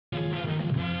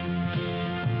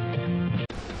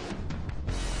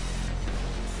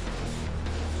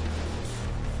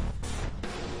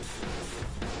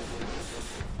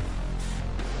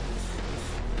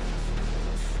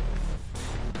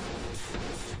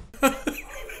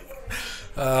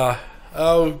Oh,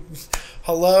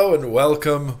 hello and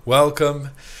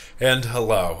welcome, and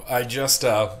hello. I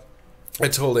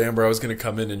told Amber I was going to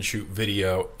come in and shoot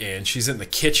video, and she's in the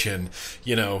kitchen,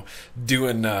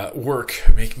 doing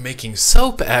work, making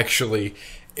soap, actually.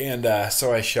 And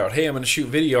so I shout, "Hey, I'm going to shoot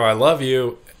video. I love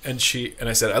you." And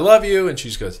I said, "I love you," and she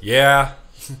just goes, "Yeah."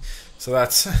 So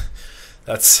that's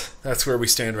where we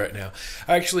stand right now.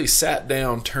 I actually sat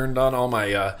down, turned on all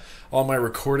my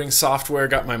recording software,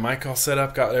 got my mic all set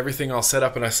up, got everything all set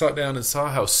up, and I sat down and saw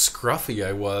how scruffy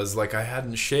I was, like I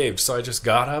hadn't shaved. So I just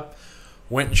got up,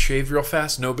 went and shaved real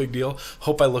fast, no big deal.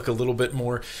 Hope I look a little bit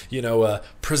more,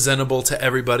 presentable to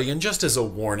everybody. And just as a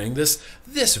warning, this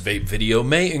vape video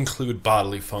may include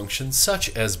bodily functions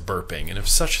such as burping. And if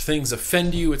such things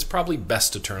offend you, it's probably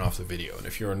best to turn off the video. And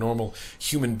if you're a normal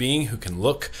human being who can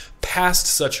look past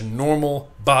such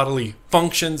normal bodily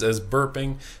functions as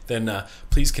burping, then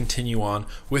please continue on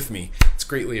with me. It's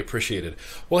greatly appreciated.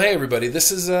 Well, hey everybody,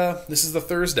 this is the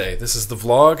Thursday. This is the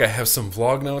vlog. I have some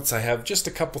vlog notes. I have just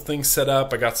a couple things set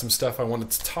up. I got some stuff I wanted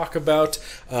to talk about.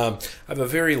 I have a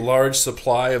very large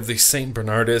supply of the St.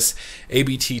 Bernardus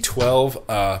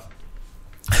ABT12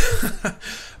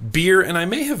 beer, and I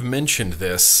may have mentioned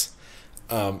this.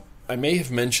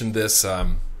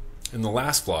 In the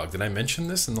last vlog. Did I mention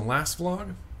this in the last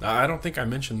vlog? I don't think I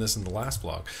mentioned this in the last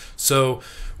vlog. So,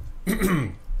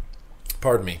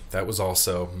 pardon me. That was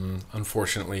also,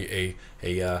 unfortunately,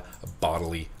 a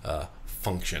bodily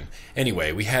function.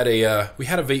 Anyway, we had a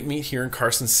vape meet here in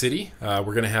Carson City.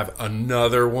 We're gonna have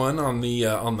another one on the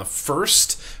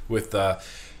 1st with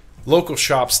local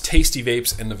shops, Tasty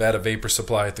Vapes, and Nevada Vapor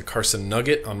Supply at the Carson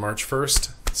Nugget on March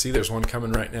 1st. See, there's one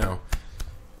coming right now.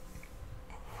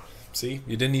 See,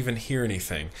 you didn't even hear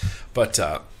anything. But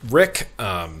Rick,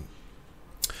 guy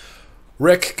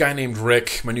named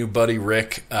Rick, my new buddy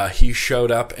Rick, he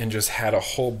showed up and just had a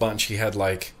whole bunch. He had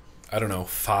 5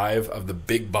 of the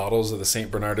big bottles of the St.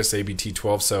 Bernardus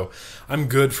ABT12, so I'm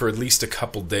good for at least a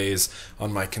couple days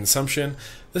on my consumption.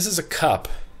 This is a cup.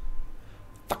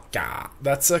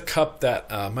 That's a cup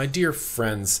that my dear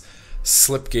friends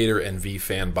Slipgator and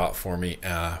V-Fan bought for me,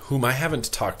 whom I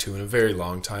haven't talked to in a very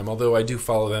long time, although I do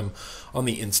follow them on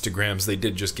the Instagrams. They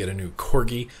did just get a new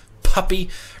corgi puppy,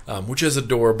 which is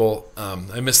adorable.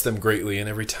 I miss them greatly, and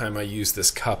every time I use this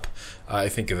cup, I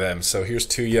think of them. So here's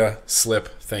to ya, Slip.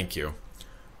 Thank you.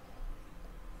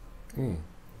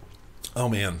 Oh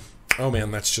man,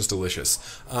 that's just delicious.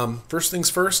 First things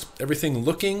first, everything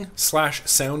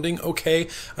looking/sounding okay.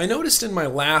 I noticed in my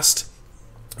last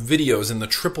videos in the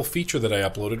triple feature that I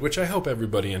uploaded, which I hope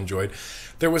everybody enjoyed,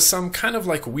 there was some kind of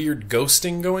weird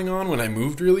ghosting going on when I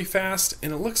moved really fast,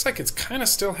 and it looks like it's kind of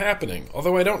still happening.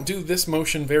 Although I don't do this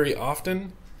motion very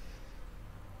often,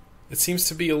 it seems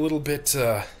to be a little bit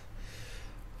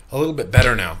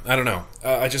better now. I don't know.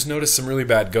 I just noticed some really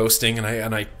bad ghosting,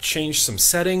 and I changed some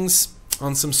settings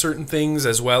on some certain things,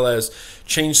 as well as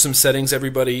changed some settings.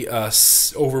 Everybody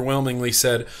overwhelmingly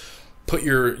said, put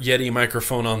your Yeti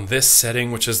microphone on this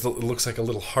setting, which is looks like a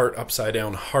little heart, upside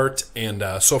down heart, and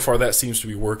so far that seems to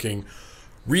be working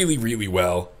really, really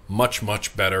well. Much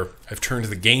better. I've turned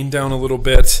the gain down a little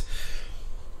bit.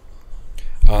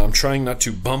 I'm trying not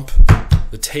to bump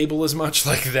the table as much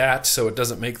like that, so it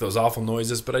doesn't make those awful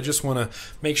noises, but I just want to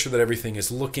make sure that everything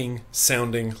is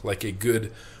sounding like a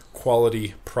good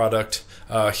quality product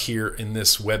here in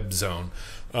this web zone.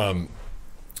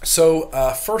 So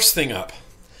first thing up,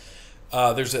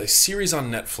 there's a series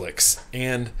on Netflix,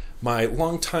 and my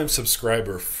longtime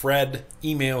subscriber Fred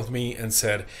emailed me and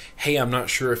said, "Hey, I'm not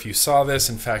sure if you saw this.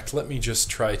 In fact, let me just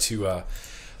try to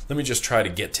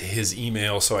get to his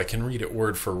email so I can read it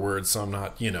word for word, so I'm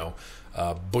not,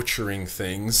 butchering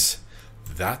things."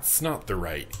 That's not the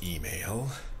right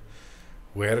email.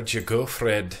 Where'd you go,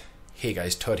 Fred? Hey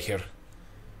guys, Todd here.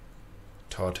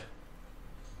 Todd.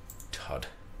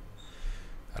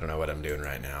 I don't know what I'm doing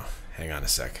right now. Hang on a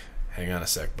sec,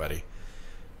 buddy.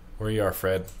 Where you are,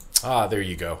 Fred? Ah, there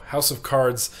you go. House of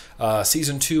Cards,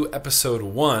 Season 2, Episode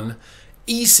 1,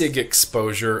 e-cig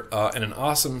exposure, and an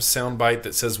awesome soundbite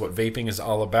that says what vaping is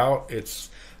all about. It's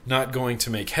not going to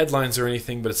make headlines or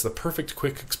anything, but it's the perfect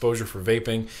quick exposure for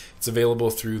vaping. It's available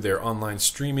through their online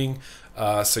streaming,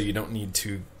 so you don't need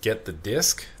to get the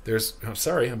disc.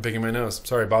 Sorry, I'm picking my nose.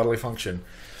 Sorry, bodily function.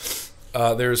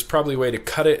 There's probably a way to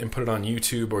cut it and put it on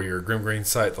YouTube or your GrimmGreen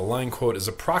site. The line quote is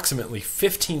approximately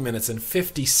 15 minutes and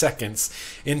 50 seconds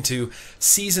into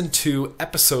Season 2,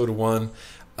 Episode 1.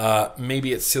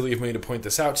 Maybe it's silly of me to point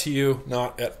this out to you.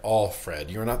 Not at all, Fred.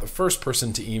 You're not the first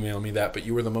person to email me that, but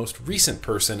you were the most recent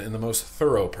person and the most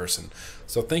thorough person.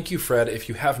 So thank you, Fred. If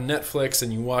you have Netflix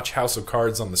and you watch House of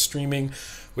Cards on the streaming,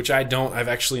 which I don't, I've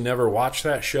actually never watched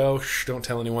that show. Shh, don't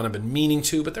tell anyone. I've been meaning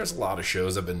to, but there's a lot of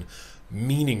shows I've been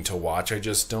meaning to watch. I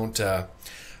just don't have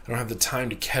the time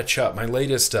to catch up. My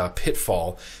latest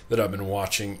pitfall that I've been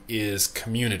watching is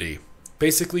Community.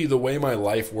 Basically, the way my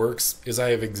life works is I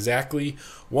have exactly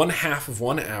 1/2 of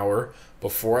 1 hour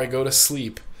before I go to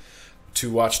sleep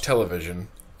to watch television,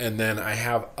 and then I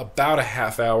have about a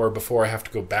half hour before I have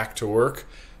to go back to work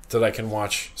that I can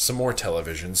watch some more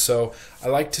television. So I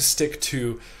like to stick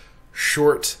to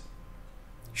short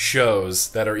shows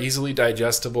that are easily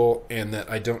digestible and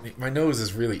that I don't need. My nose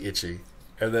is really itchy,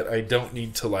 and that I don't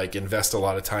need to like invest a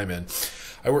lot of time in.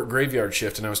 I work graveyard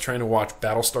shift, and I was trying to watch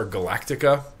Battlestar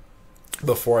Galactica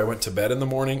before I went to bed in the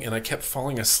morning, and I kept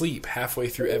falling asleep halfway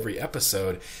through every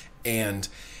episode, and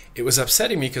it was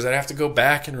upsetting me because I'd have to go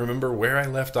back and remember where I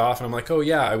left off, and I'm like, oh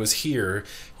yeah, I was here,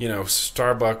 you know,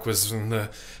 Starbuck was in the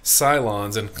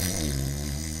Cylons,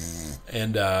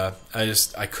 and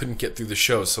I couldn't get through the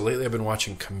show. So lately I've been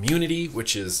watching Community,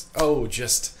 which is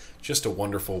just a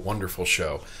wonderful, wonderful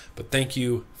show. But thank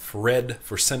you, Fred,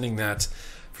 for sending that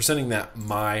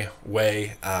my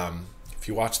way. If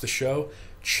you watch the show,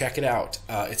 check it out.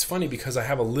 It's funny because I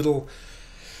have a little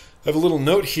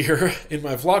note here in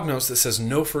my vlog notes that says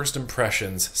no first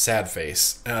impressions, sad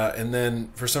face. And then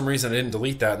for some reason I didn't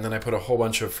delete that, and then I put a whole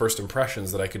bunch of first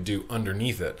impressions that I could do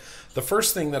underneath it. The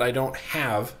first thing that I don't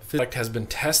have has been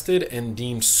tested and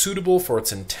deemed suitable for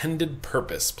its intended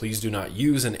purpose. Please do not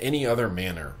use in any other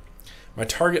manner. My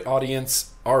target audience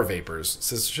are vapors.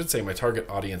 It should say my target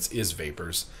audience is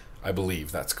vapors. I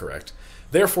believe that's correct.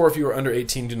 Therefore, if you are under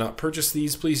 18, do not purchase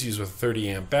these. Please use with a 30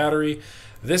 amp battery.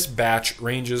 This batch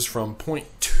ranges from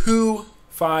 0.25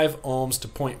 ohms to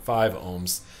 0.5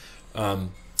 ohms.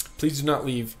 Please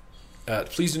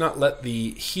do not let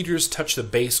the heaters touch the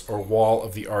base or wall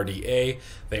of the RDA.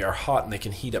 They are hot and they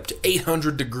can heat up to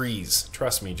 800 degrees.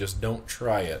 Trust me, just don't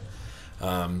try it.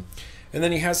 And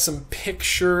then he has some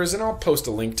pictures, and I'll post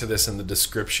a link to this in the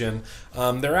description.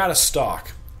 They're out of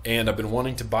stock, and I've been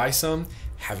wanting to buy some.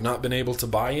 Have not been able to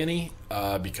buy any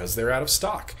because they're out of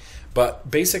stock.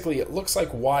 But basically it looks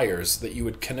like wires that you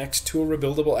would connect to a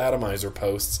rebuildable atomizer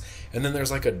posts, and then there's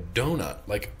like a donut,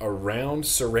 like a round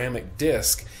ceramic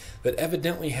disc that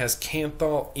evidently has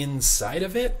Kanthal inside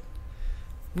of it.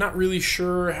 Not really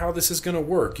sure how this is going to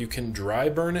work. You can dry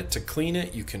burn it to clean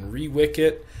it, you can re-wick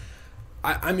it.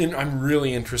 I'm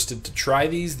really interested to try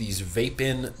these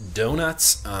Vaping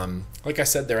Doughnuts. Like I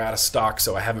said, they're out of stock,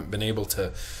 so I haven't been able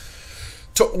to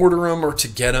order them or to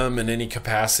get them in any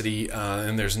capacity,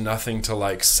 and there's nothing to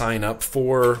like sign up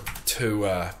for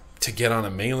to get on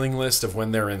a mailing list of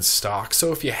when they're in stock.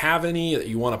 So if you have any that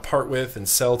you want to part with and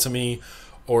sell to me,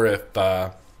 or if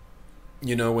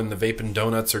you know, when the Vaping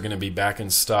Doughnuts are going to be back in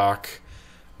stock,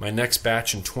 my next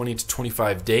batch in 20 to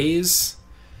 25 days,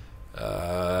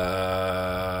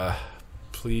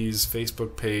 please,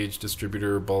 Facebook page,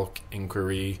 distributor, bulk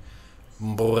inquiry.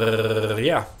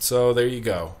 Yeah, so there you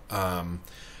go.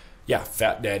 Yeah,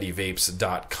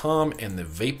 fatdaddyvapes.com and the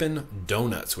Vaping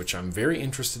Doughnuts, which I'm very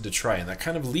interested to try, and that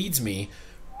kind of leads me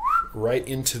right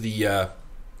into the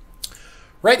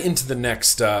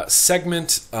next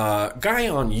segment. Guy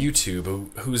on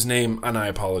YouTube whose name, and I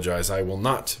apologize, I will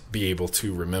not be able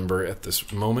to remember at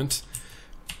this moment.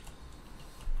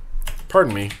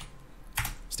 Pardon me.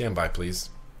 Stand by, please.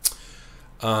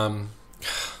 Oh,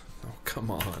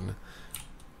 come on.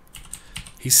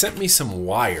 He sent me some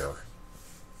wire,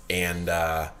 and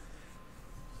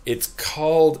it's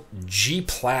called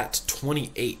G-Plat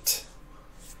 28.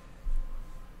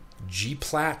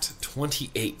 G-Plat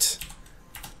 28.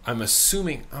 I'm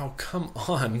assuming... Oh, come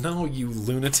on. No, you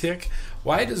lunatic.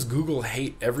 Why does Google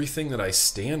hate everything that I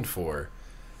stand for?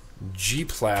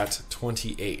 G-Plat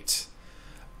 28.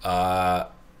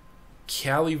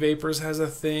 Cali Vapors has a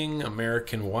thing.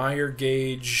 American Wire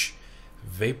Gauge.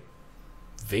 Vape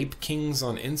Kings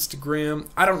on Instagram.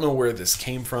 I don't know where this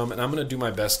came from, and I'm going to do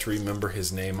my best to remember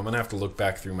his name. I'm going to have to look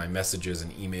back through my messages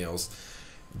and emails.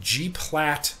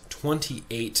 G-Plat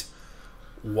 28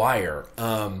 wire.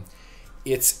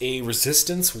 It's a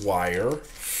resistance wire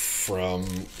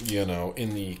from, you know,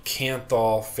 in the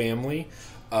Kanthal family.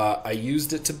 I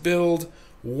used it to build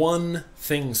one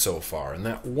thing so far, and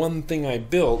that one thing I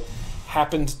built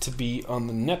happened to be on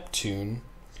the Neptune,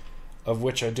 of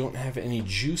which I don't have any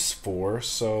juice for.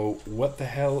 So what the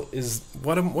hell is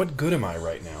what good am I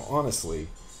right now, honestly?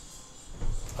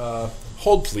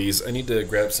 Hold please, I need to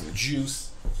grab some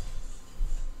juice.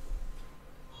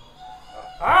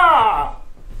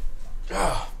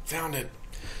 Found it.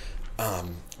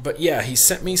 But yeah, he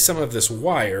sent me some of this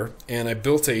wire, and I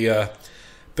built a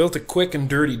quick and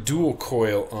dirty dual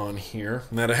coil on here,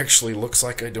 and that actually looks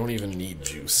like I don't even need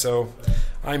juice, so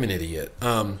I'm an idiot.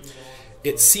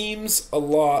 It seems a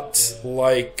lot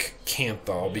like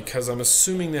Kanthal, because I'm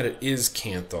assuming that it is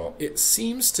Kanthal. It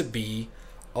seems to be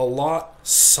a lot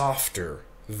softer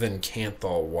than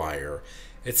Kanthal wire.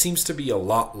 It seems to be a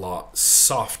lot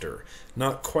softer.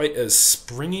 Not quite as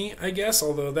springy, I guess,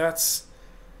 although that's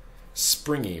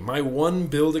springy. My one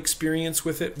build experience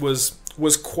with it was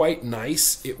quite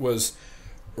nice. It was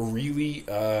really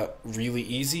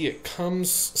easy. It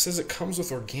says it comes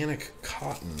with organic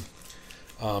cotton.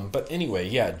 But anyway,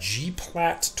 yeah,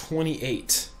 G-Plat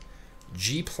 28.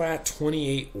 G-Plat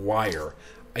 28 wire.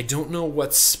 I don't know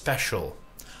what's special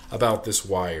about this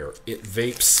wire. It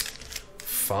vapes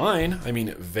fine. I mean,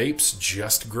 it vapes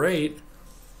just great.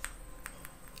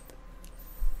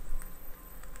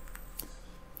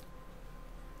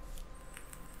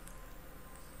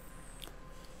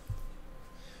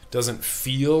 Doesn't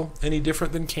feel any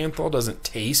different than Kanthal. Doesn't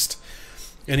taste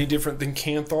any different than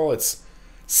Kanthal. It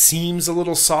seems a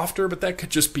little softer, but that could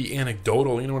just be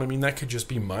anecdotal. You know what I mean? That could just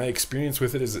be my experience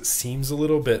with it. Is it seems a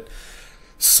little bit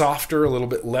softer, a little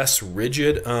bit less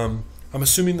rigid. I'm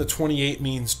assuming the 28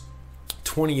 means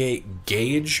 28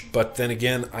 gauge, but then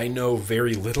again, I know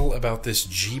very little about this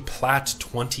G-Plat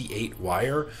 28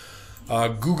 wire.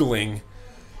 Googling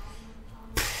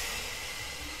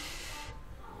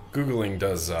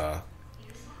does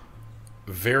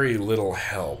very little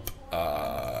help.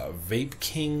 Vape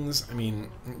Kings, I mean,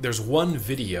 there's one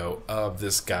video of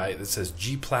this guy that says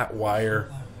G-Plat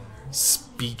wire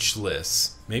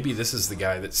speechless. Maybe this is the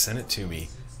guy that sent it to me.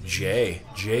 Jay,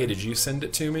 did you send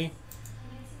it to me?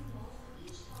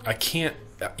 I can't,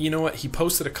 you know what, he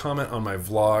posted a comment on my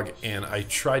vlog and I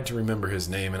tried to remember his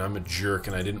name and I'm a jerk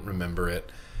and I didn't remember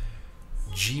it.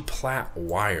 G-Plat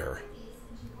wire.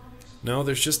 No,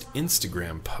 there's just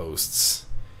Instagram posts.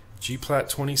 G-Plat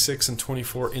 26 and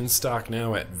 24 in stock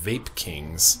now at Vape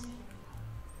Kings.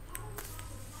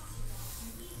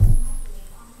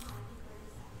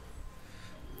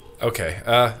 Okay,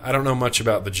 I don't know much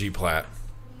about the G-Plat.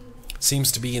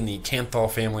 Seems to be in the Kanthal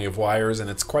family of wires, and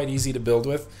it's quite easy to build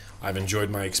with. I've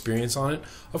enjoyed my experience on it.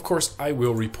 Of course, I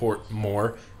will report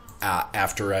more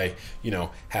after I,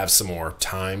 have some more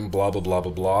time, blah, blah, blah,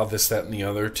 blah, blah, this, that, and the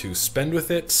other to spend with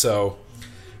it. So,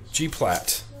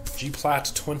 G-Plat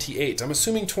 28. I'm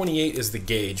assuming 28 is the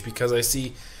gauge because I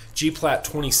see G-Plat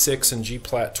 26 and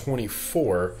G-Plat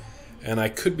 24, and I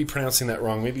could be pronouncing that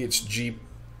wrong. Maybe it's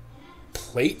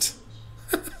G-Plate?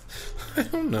 I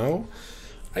don't know.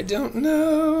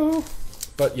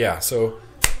 But yeah, so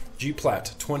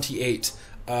G-Plat 28.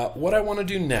 What I want to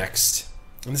do next,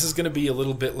 and this is going to be a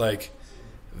little bit like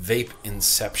Vape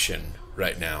Inception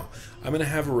right now. I'm going to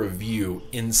have a review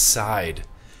inside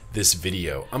this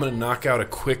video. I'm going to knock out a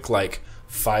quick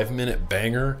 5-minute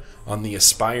banger on the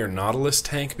Aspire Nautilus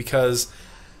tank because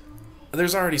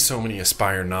there's already so many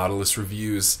Aspire Nautilus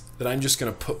reviews that I'm just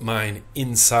going to put mine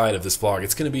inside of this vlog.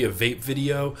 It's going to be a vape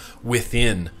video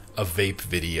within a vape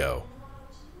video.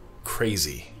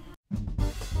 Crazy.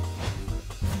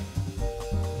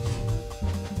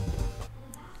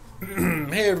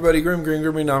 Hey everybody, GrimmGreen,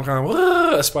 GrimmGreen.com,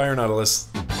 Aspire Nautilus.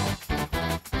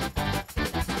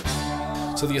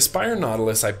 So the Aspire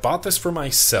Nautilus, I bought this for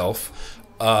myself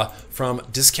from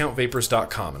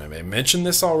DiscountVapors.com, and I may mention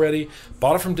this already.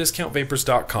 Bought it from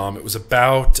DiscountVapors.com. It was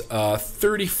about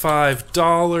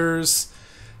 $35.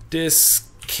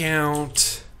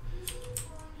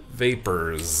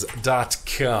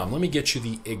 DiscountVapors.com. Let me get you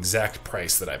the exact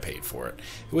price that I paid for it.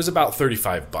 It was about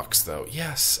 $35 though.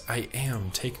 Yes, I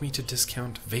am. Take me to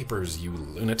Discount Vapors, you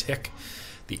lunatic.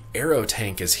 The Aero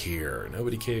tank is here.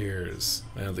 Nobody cares.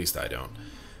 Well, at least I don't.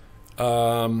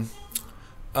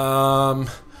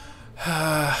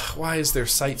 Why is their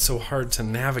site so hard to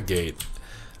navigate?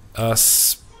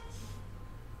 Aspire.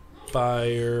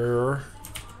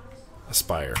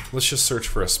 Let's just search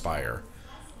for Aspire.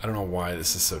 I don't know why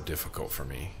this is so difficult for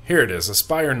me. Here it is.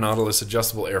 Aspire Nautilus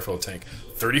Adjustable Airflow Tank.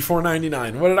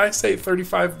 $34.99. What did I say?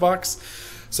 $35?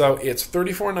 So it's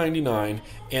 $34.99,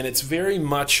 and it's very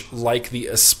much like the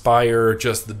Aspire,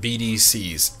 just the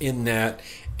BDCs, in that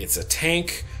it's a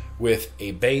tank with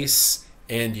a base,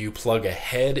 and you plug a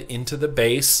head into the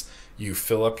base, you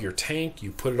fill up your tank,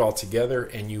 you put it all together,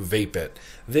 and you vape it.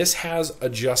 This has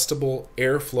adjustable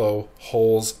airflow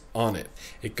holes on it.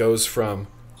 It goes from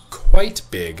quite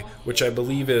big, which I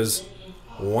believe is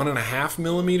 1.5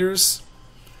 millimeters.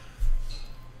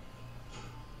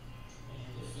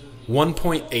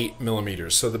 1.8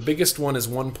 millimeters. So the biggest one is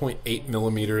 1.8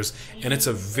 millimeters, and it's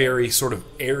a very sort of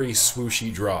airy,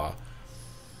 swooshy draw.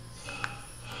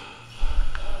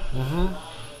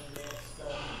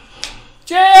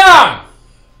 Jam!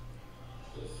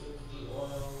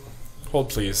 Hold,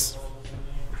 please.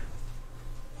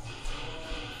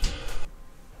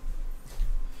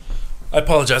 I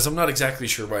apologize. I'm not exactly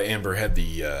sure why Amber had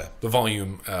the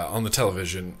volume on the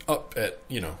television up at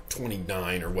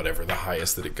 29 or whatever the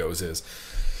highest that it goes is.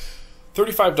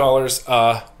 $35.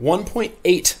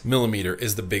 1.8 millimeter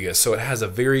is the biggest, so it has a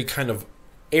very kind of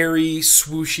airy,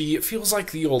 swooshy. It feels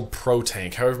like the old Pro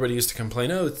Tank. How everybody used to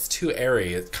complain, oh, it's too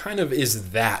airy. It kind of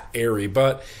is that airy,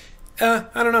 but I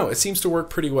don't know. It seems to work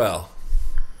pretty well.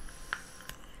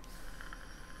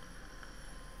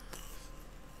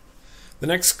 The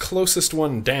next closest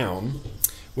one down,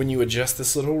 when you adjust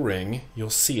this little ring, you'll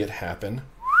see it happen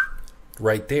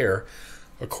right there.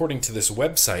 According to this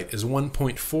website, is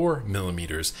 1.4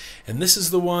 millimeters. And this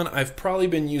is the one I've probably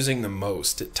been using the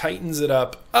most. It tightens it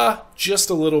up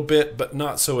just a little bit, but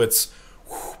not so it's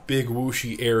big,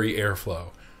 whooshy, airy airflow.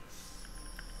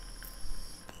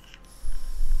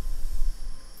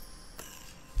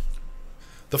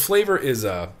 The flavor is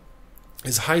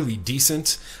highly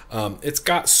decent. It's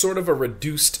got sort of a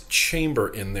reduced chamber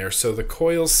in there, so the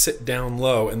coils sit down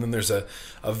low, and then there's a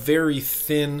very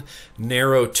thin,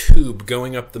 narrow tube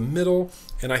going up the middle,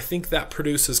 and I think that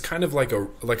produces kind of like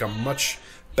a much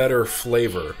better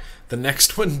flavor. The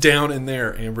next one down in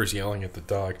there, Amber's yelling at the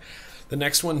dog. The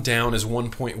next one down is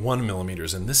 1.1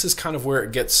 millimeters, and this is kind of where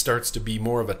it starts to be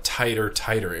more of a tighter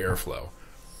airflow.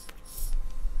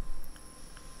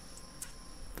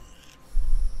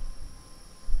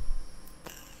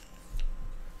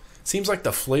 Seems like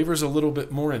the flavor's a little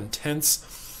bit more intense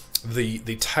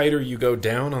the tighter you go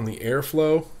down on the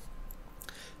airflow.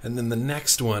 And then the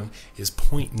next one is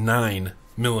 0.9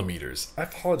 millimeters. I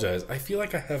apologize. I feel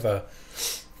like I have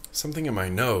something in my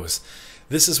nose.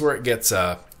 This is where it gets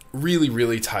really,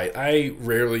 really tight. I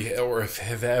rarely or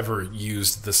have ever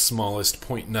used the smallest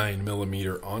 0.9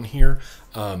 millimeter on here.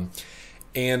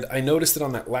 And I noticed that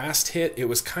on that last hit, it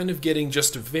was kind of getting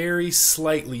just very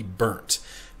slightly burnt.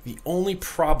 The only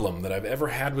problem that I've ever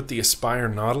had with the Aspire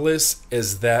Nautilus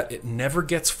is that it never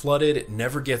gets flooded, it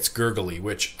never gets gurgly,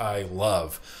 which I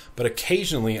love. But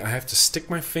occasionally I have to stick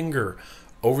my finger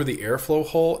over the airflow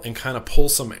hole and kind of pull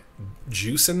some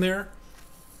juice in there.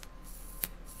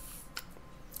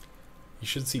 You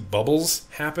should see bubbles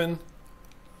happen.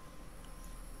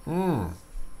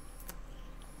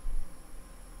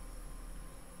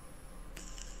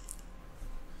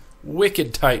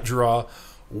 Wicked tight draw.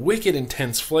 Wicked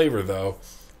intense flavor, though.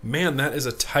 Man, that is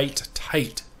a tight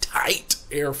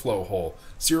airflow hole.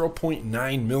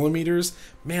 0.9 millimeters.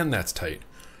 Man, that's tight.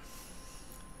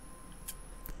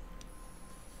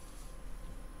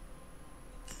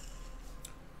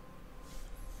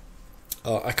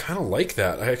 I kind of like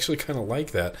that. I actually kind of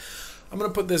like that. I'm going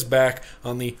to put this back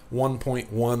on the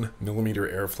 1.1 millimeter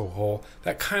airflow hole.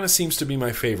 That kind of seems to be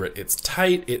my favorite. It's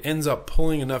tight. It ends up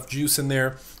pulling enough juice in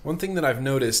there. One thing that I've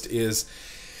noticed is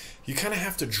you kind of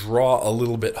have to draw a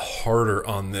little bit harder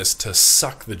on this to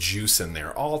suck the juice in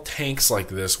there. All tanks like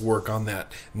this work on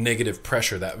that negative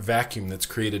pressure, that vacuum that's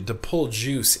created to pull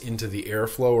juice into the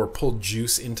airflow or pull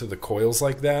juice into the coils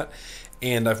like that.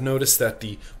 And I've noticed that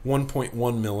the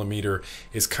 1.1 millimeter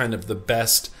is kind of the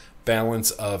best balance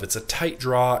of it's a tight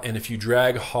draw, and if you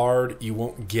drag hard, you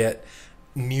won't get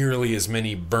nearly as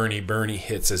many burny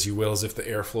hits as you will as if the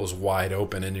airflow is wide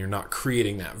open and you're not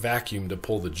creating that vacuum to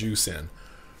pull the juice in.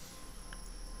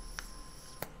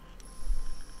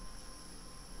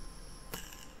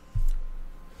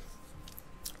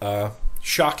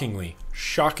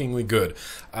 Shockingly good.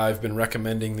 I've been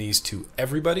recommending these to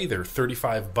everybody. They're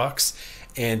 $35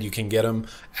 and you can get them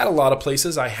at a lot of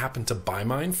places. I happen to buy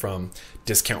mine from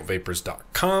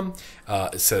discountvapors.com.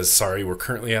 It says, sorry, we're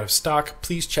currently out of stock.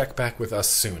 Please check back with us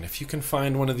soon. If you can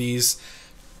find one of these,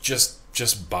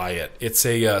 just buy it. It's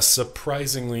a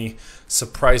surprisingly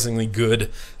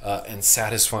good and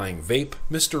satisfying vape.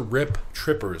 Mr. Rip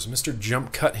Trippers, Mr.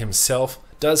 Jump Cut himself,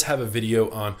 does have a video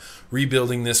on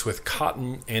rebuilding this with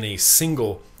cotton and a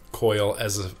single coil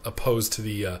as opposed to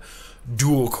the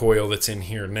dual coil that's in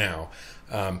here now.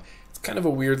 It's kind of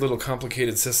a weird little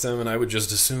complicated system, and I would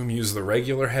just assume use the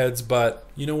regular heads, but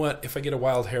you know what? If I get a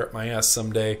wild hair up my ass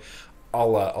someday,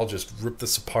 I'll just rip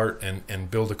this apart and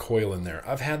build a coil in there.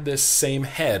 I've had this same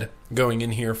head going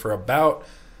in here for about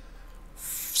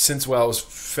since, well, it was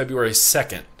February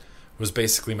 2nd. Was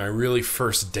basically my really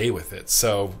first day with it.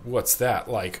 So what's that,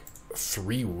 like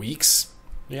 3 weeks?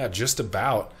 Yeah, just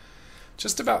about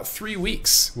just about 3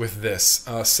 weeks with this.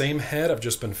 Same head, I've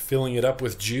just been filling it up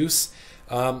with juice,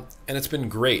 and it's been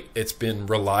great. It's been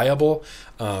reliable,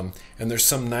 and there's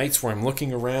some nights where I'm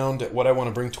looking around at what I want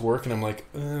to bring to work, and I'm like,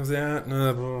 all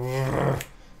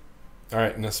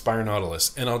right, an Aspire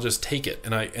Nautilus, and I'll just take it.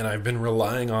 And I've been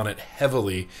relying on it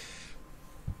heavily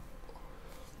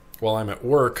while I'm at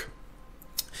work,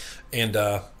 and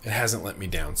it hasn't let me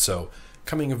down. So,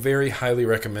 coming very highly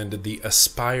recommended, the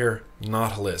Aspire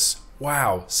Nautilus.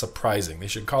 Wow, surprising. They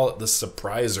should call it the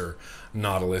Surpriser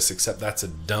Nautilus, except that's a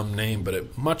dumb name, but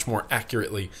it much more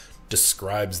accurately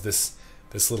describes this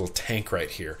little tank right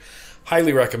here.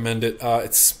 Highly recommend it.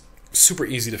 It's super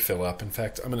easy to fill up. In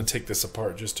fact, I'm going to take this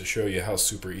apart just to show you how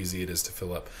super easy it is to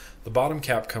fill up. The bottom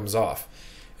cap comes off.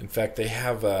 In fact, they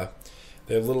have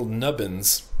little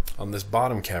nubbins on this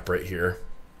bottom cap right here,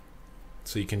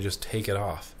 so you can just take it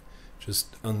off.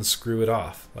 Just unscrew it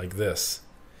off like this.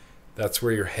 That's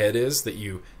where your head is that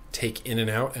you take in and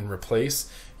out and replace.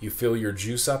 You fill your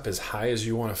juice up as high as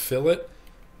you want to fill it.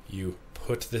 You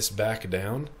put this back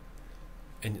down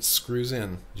and it screws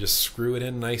in. Just screw it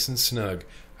in nice and snug.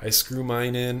 I screw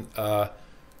mine in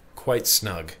quite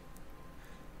snug.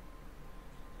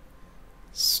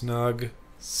 Snug,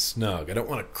 snug. I don't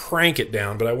want to crank it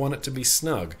down, but I want it to be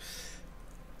snug.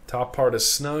 Top part is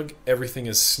snug. Everything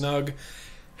is snug.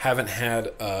 Haven't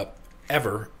had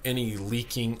ever any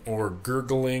leaking or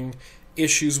gurgling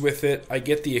issues with it. I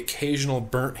get the occasional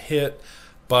burnt hit,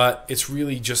 but it's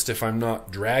really just if I'm not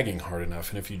dragging hard enough.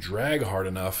 And if you drag hard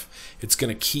enough, it's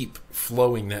going to keep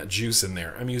flowing that juice in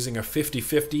there. I'm using a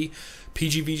 50/50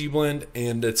 PG-VG blend,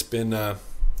 and it's been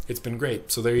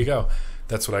great. So there you go.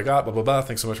 That's what I got. Blah, blah, blah.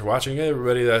 Thanks so much for watching. Hey,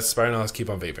 everybody, that's Aspire Nautilus. Keep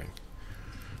on vaping.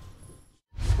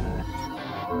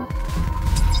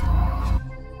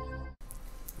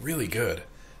 Really good.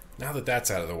 Now that that's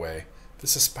out of the way,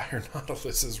 this Aspire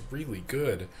Nautilus is really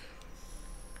good.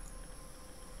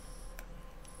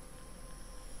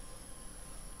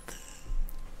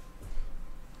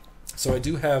 So I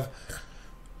do have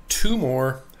 2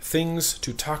 more things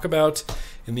to talk about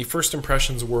in the first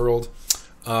impressions world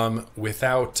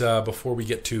before we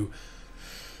get to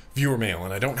viewer mail.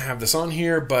 And I don't have this on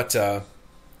here, but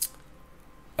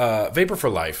Vapor for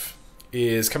Life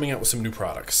is coming out with some new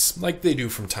products, like they do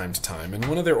from time to time. And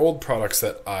one of their old products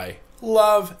that I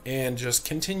love and just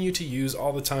continue to use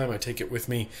all the time, I take it with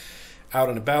me out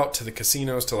and about to the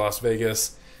casinos, to Las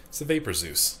Vegas, it's the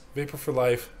VaporZeus. Vapor for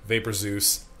Life,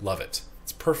 VaporZeus, love it.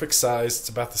 It's perfect size, it's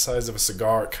about the size of a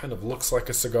cigar, it kind of looks like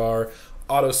a cigar,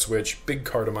 auto switch, big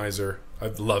cartomizer,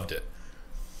 I've loved it.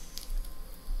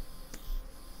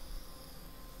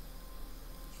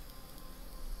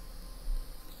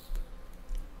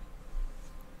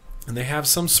 And they have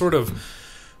some sort of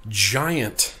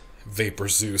giant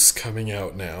VaporZeus coming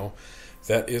out now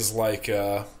that is like,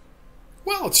 well,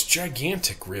 it's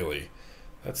gigantic, really.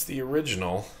 That's the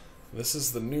original. This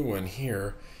is the new one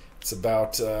here. It's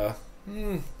about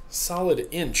solid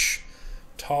inch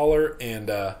taller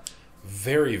and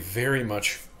very, very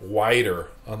much wider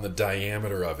on the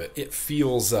diameter of it. It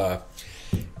feels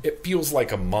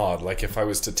like a mod. Like if I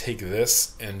was to take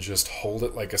this and just hold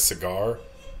it like a cigar.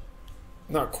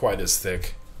 Not quite as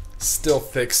thick. Still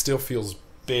thick, still feels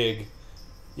big.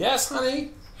 Yes,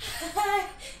 honey?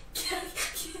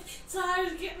 So I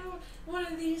was getting one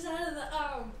of these out of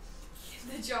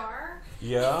the jar.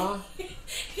 Yeah?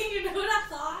 You know what I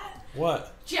thought?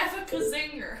 What? Jessica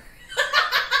Zinger.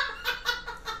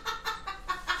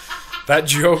 That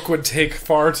joke would take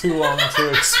far too long to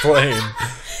explain.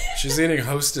 She's eating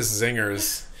Hostess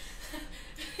Zingers.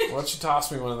 Why don't you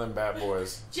toss me one of them bad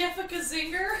boys? Jessica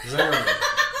Zinger. Zinger.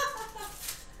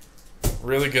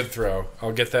 Really good throw.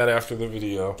 I'll get that after the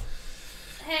video.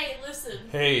 Hey, listen.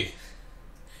 Hey.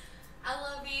 I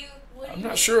love you. I'm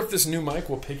not sure if this new mic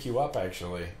will pick you up,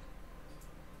 actually.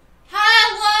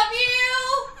 I love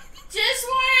you. Just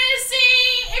wanted to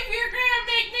see if you're going to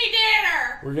make me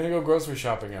dinner. We're going to go grocery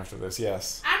shopping after this,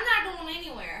 yes. I'm not going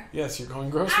anywhere. Yes, you're going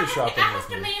grocery shopping with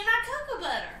me. I have to make my cocoa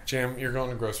butter. Jam, you're going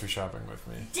to grocery shopping with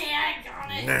me.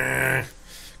 Daggone it. Nah.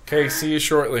 Okay, see you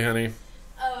shortly, honey.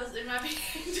 Oh, is it my being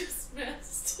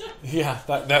dismissed? Yeah,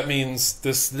 that means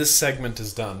this segment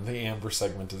is done. The Amber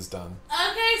segment is done.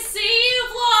 Okay, see you,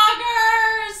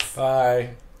 vloggers.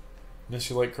 Bye. Miss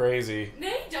you like crazy. No,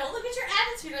 you don't. Look at your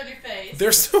attitude on your face.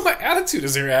 There's no attitude.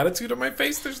 Is there attitude on my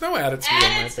face? There's no attitude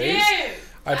on my face.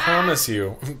 I promise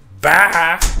you.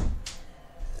 Bye.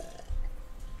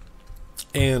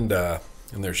 And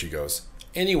there she goes.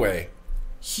 Anyway,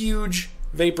 huge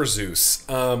VaporZeus.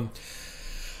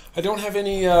 I don't have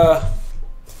any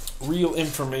real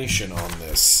information on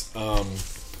this.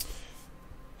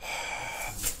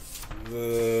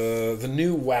 the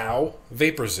new Wow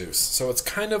VaporZeus. So it's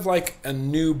kind of like a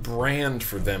new brand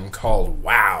for them called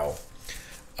Wow.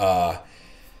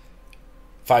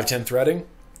 510 threading,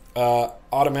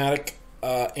 automatic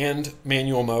and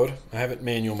manual mode. I have it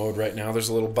manual mode right now. There's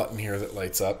a little button here that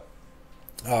lights up.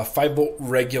 5-volt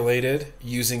regulated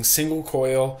using single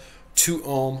coil 2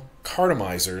 ohm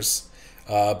cartomizers.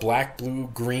 Black, blue,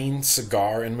 green,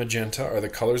 cigar, and magenta are the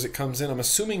colors it comes in. I'm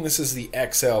assuming this is the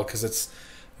XL because it's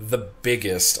the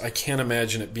biggest. I can't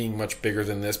imagine it being much bigger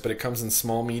than this, but it comes in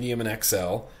small, medium, and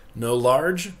XL. No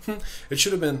large? It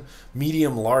should have been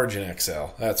medium, large, and XL.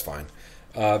 That's fine.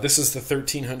 This is the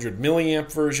 1300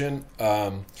 milliamp version.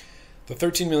 The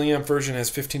 13 milliamp version has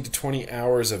 15 to 20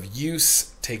 hours of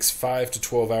use. Takes 5 to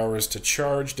 12 hours to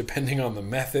charge, depending on the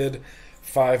method.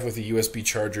 5 with the USB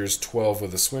chargers, 12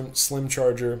 with a slim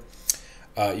charger.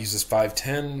 Uses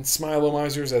 510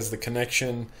 Smilomisers as the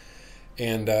connection.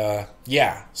 And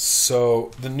yeah,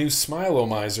 so the new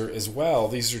Smilomizer as well.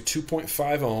 These are 2.5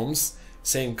 ohms,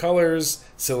 same colors,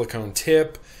 silicone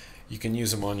tip. You can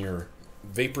use them on your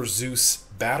VaporZeus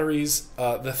batteries.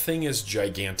 The thing is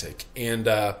gigantic, and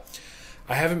I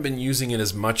haven't been using it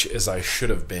as much as I should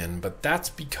have been, but that's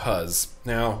because,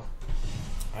 now,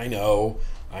 I know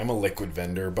I'm a liquid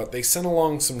vendor, but they sent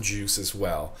along some juice as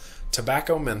well.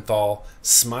 Tobacco menthol,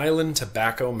 Smilin'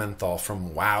 Tobacco Menthol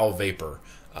from Wow Vapor,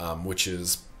 which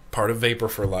is part of Vapor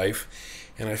for Life.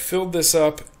 And I filled this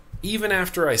up even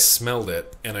after I smelled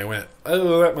it, and I went,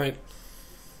 oh,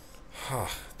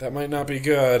 that might not be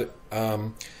good.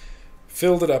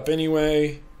 Filled it up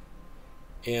anyway,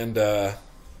 and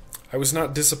I was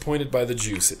not disappointed by the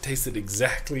juice. It tasted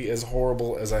exactly as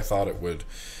horrible as I thought it would.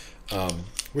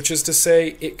 Which is to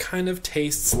say, it kind of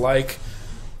tastes like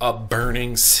a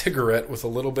burning cigarette with a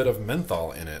little bit of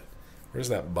menthol in it. Where's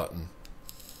that button?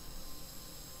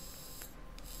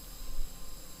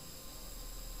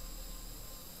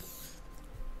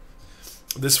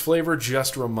 This flavor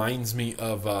just reminds me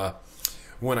of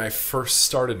when I first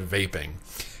started vaping.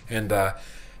 And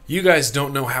you guys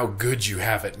don't know how good you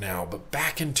have it now, but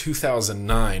back in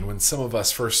 2009, when some of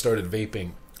us first started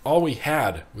vaping, all we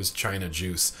had was China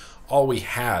juice. All we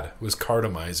had was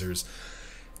cartomizers.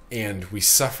 And we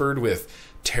suffered with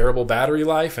terrible battery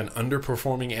life and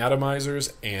underperforming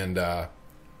atomizers and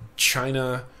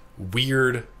China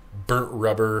weird burnt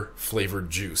rubber flavored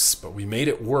juice. But we made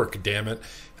it work, damn it.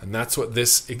 And that's what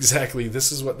this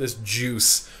is what this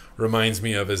juice reminds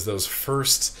me of, is those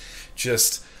first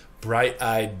just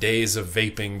bright-eyed days of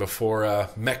vaping before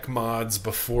mech mods,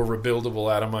 before rebuildable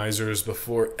atomizers,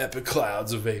 before epic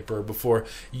clouds of vapor, before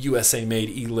USA-made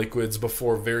e-liquids,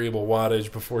 before variable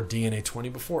wattage, before DNA 20,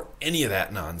 before any of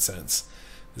that nonsense.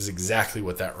 This is exactly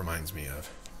what that reminds me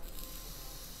of.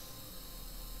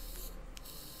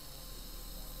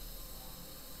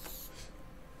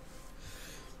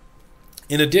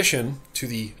 In addition to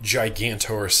the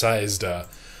gigantor-sized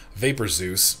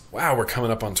VaporZeus, wow, we're coming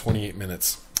up on 28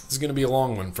 minutes. This is going to be a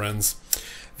long one, friends.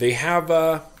 They have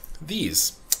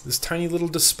this tiny little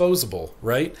disposable,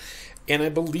 right? And I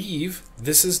believe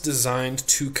this is designed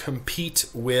to compete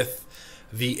with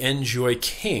the Enjoy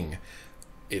King.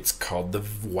 It's called the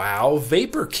Wow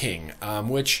Vapor King,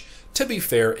 which, to be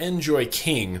fair, Enjoy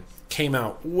King came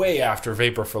out way after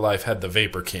Vapor for Life had the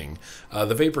Vapor King.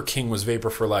 The Vapor King was Vapor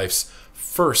for Life's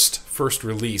first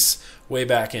release way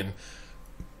back in,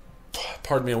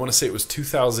 pardon me, I want to say it was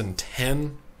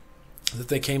 2010 that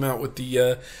they came out with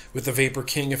the Vapor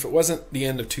King. If it wasn't the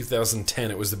end of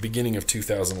 2010, it was the beginning of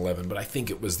 2011. But I think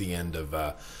it was the end of.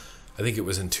 I think it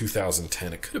was in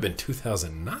 2010. It could have been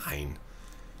 2009.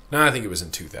 No, I think it was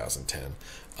in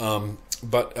 2010.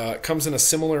 But it comes in a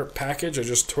similar package. I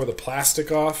just tore the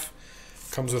plastic off.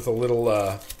 Comes with a little.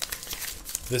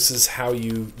 This is how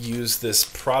you use this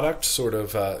product, sort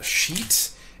of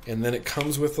sheet, and then it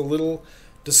comes with a little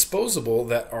disposable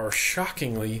that are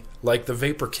shockingly like the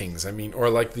Vapor Kings. I mean, or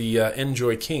like the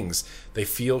Enjoy Kings. They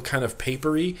feel kind of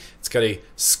papery. It's got a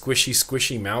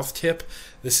squishy mouth tip.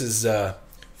 This is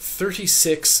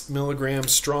 36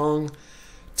 milligrams strong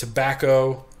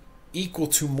tobacco, equal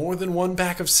to more than one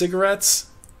pack of cigarettes.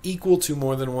 Equal to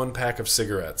more than one pack of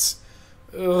cigarettes.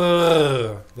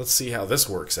 Let's see how this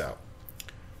works out.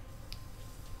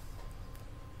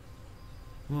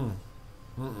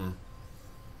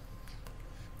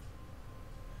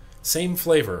 Same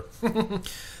flavor.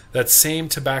 That same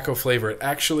tobacco flavor. It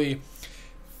actually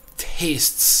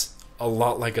tastes a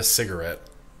lot like a cigarette.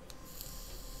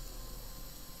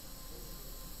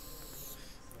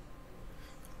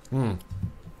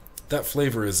 That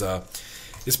flavor is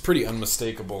pretty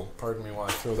unmistakable. Pardon me while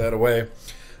I throw that away.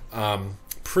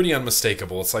 Pretty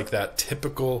unmistakable. It's like that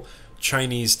typical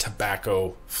Chinese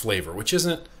tobacco flavor, which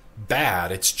isn't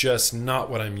bad. It's just not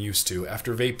what I'm used to.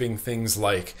 After vaping things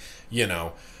like, you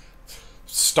know,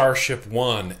 Starship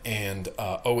One and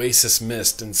Oasis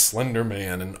Mist and Slender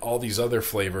Man and all these other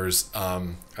flavors,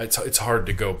 it's hard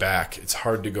to go back. It's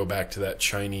hard to go back to that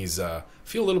Chinese. I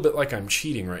feel a little bit like I'm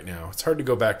cheating right now. It's hard to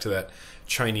go back to that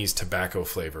Chinese tobacco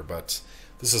flavor, but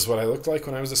this is what I looked like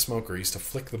when I was a smoker. I used to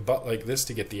flick the butt like this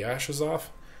to get the ashes off.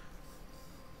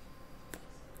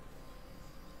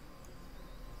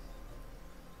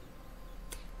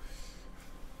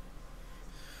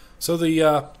 So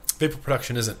the vapor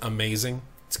production isn't amazing.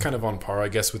 It's kind of on par, I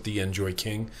guess, with the Enjoy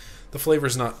King. The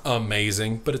flavor's not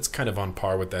amazing, but it's kind of on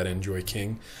par with that Enjoy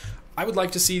King. I would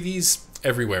like to see these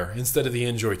everywhere instead of the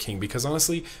Enjoy King, because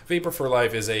honestly, Vapor for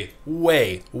Life is a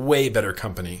way, way better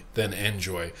company than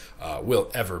Enjoy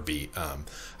will ever be.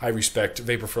 I respect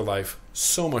Vapor for Life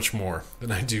so much more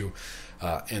than I do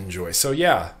Enjoy. So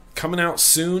yeah, coming out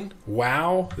soon.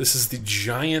 Wow, this is the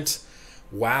giant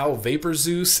Wow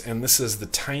VaporZeus, and this is the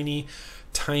tiny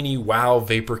Wow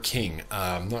Vapor King.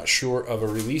 I'm not sure of a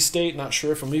release date. Not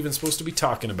sure if I'm even supposed to be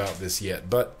talking about this yet.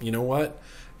 But you know what?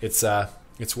 It's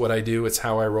what I do. It's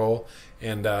how I roll,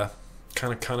 and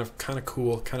kind of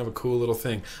cool. Kind of a cool little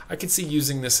thing. I could see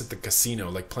using this at the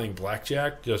casino, like playing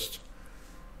blackjack. Just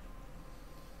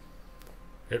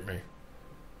hit me.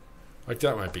 Like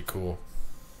that might be cool.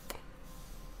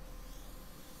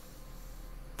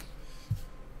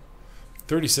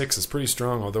 .36 is pretty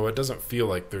strong, although it doesn't feel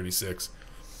like 36.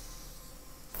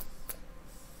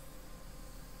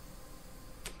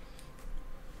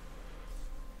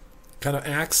 Kind of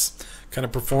acts, kind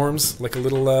of performs like a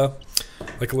little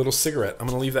cigarette. I'm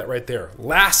gonna leave that right there.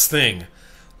 Last thing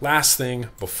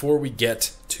before we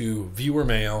get to viewer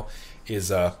mail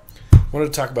is I wanted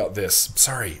to talk about this.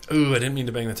 Sorry, I didn't mean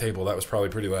to bang the table. That was probably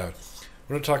pretty loud.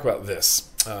 I want to talk about this.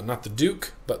 Not the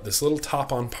Duke, but this little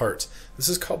top-on part. This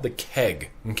is called the KEG,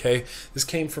 okay? This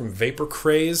came from Vapor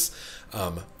Craze.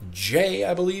 Jay,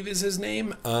 I believe is his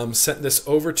name, sent this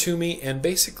over to me, and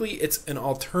basically it's an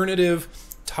alternative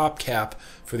top cap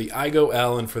for the Igo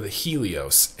L and for the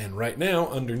Helios. And right now,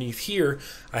 underneath here,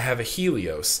 I have a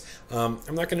Helios. I'm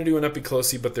not going to do an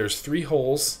uppy-closey, but there's 3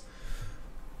 holes.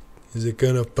 Is it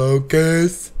going to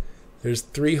focus? There's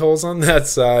 3 holes on that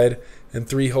side and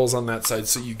 3 holes on that side,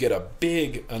 so you get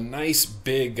a nice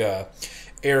big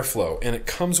airflow. And it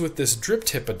comes with this drip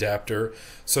tip adapter,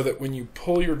 so that when you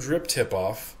pull your drip tip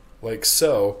off, like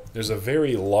so, there's a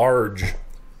very large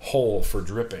hole for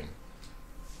dripping,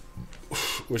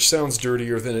 which sounds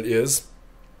dirtier than it is.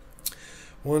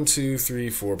 1, 2, 3,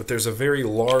 4, but there's a very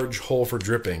large hole for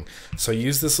dripping. So I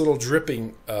use this little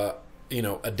dripping,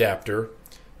 adapter,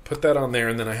 put that on there,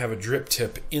 and then I have a drip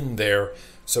tip in there.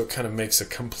 So it kind of makes a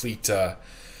complete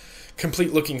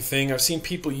looking thing. I've seen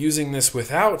people using this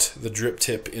without the drip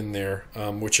tip in there,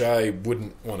 which I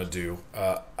wouldn't want to do.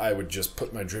 I would just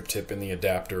put my drip tip in the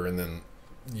adapter and then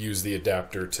use the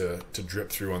adapter to drip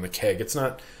through on the keg. It's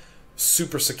not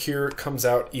super secure. It comes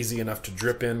out easy enough to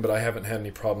drip in, but I haven't had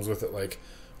any problems with it like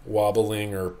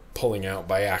wobbling or pulling out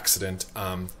by accident.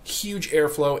 Huge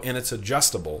airflow, and it's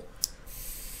adjustable.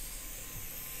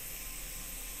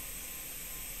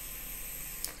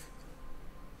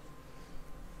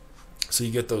 So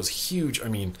you get those huge,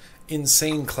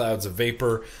 insane clouds of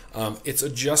vapor. It's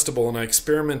adjustable, and I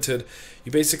experimented.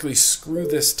 You basically screw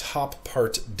this top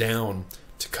part down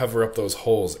to cover up those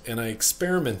holes, and I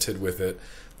experimented with it,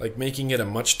 like making it a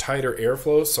much tighter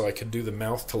airflow so I could do the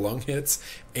mouth to lung hits,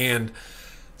 and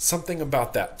something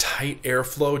about that tight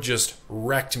airflow just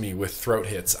wrecked me with throat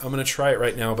hits. I'm going to try it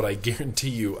right now, but I guarantee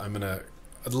you I'm going to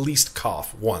at least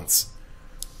cough once.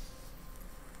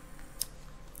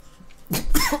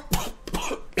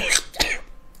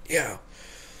 Yeah,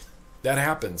 that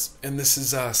happens, and this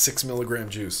is 6 milligram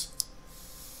juice.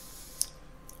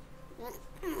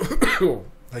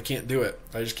 I can't do it.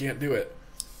 I just can't do it.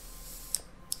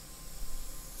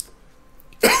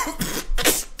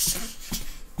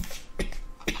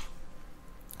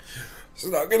 It's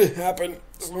not going to happen.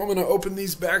 So I'm going to open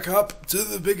these back up to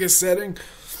the biggest setting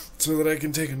so that I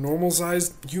can take a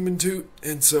normal-sized human toot,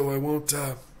 and so I won't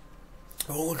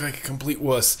look like a complete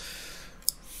wuss.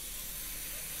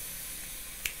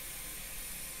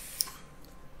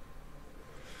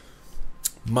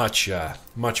 Much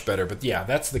better. But yeah,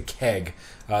 that's the keg.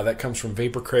 That comes from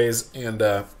Vapor Craze, and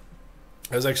I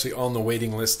was actually on the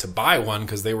waiting list to buy one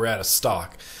because they were out of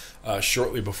stock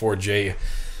shortly before Jay,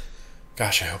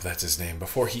 gosh, I hope that's his name,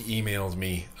 before he emailed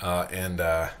me and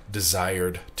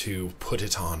desired to put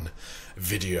it on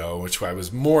video, which I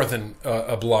was more than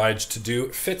obliged to do.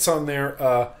 It fits on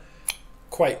there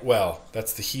quite well.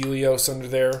 That's the Helios under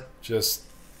there. just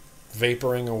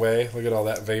vaporing away. Look at all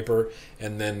that vapor.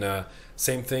 And then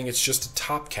same thing, it's just a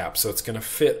top cap, so it's going to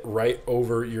fit right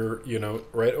over your,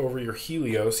 right over your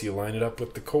Helios. You line it up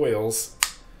with the coils,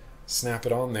 snap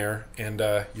it on there, and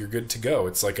you're good to go.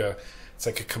 It's like a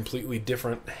completely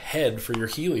different head for your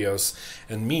Helios.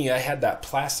 And me, I had that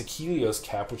plastic Helios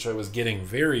cap, which I was getting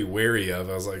very wary of.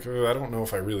 I was like, oh, I don't know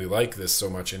if I really like this so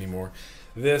much anymore.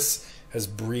 This has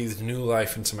breathed new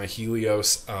life into my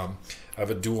Helios. I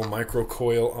have a dual micro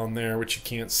coil on there, which you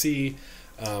can't see,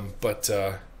 but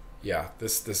yeah,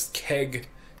 this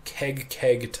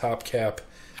KEG top cap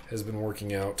has been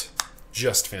working out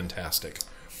just fantastic.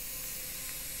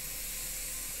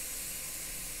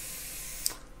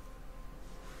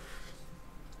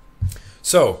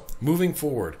 So, moving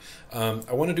forward,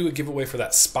 I want to do a giveaway for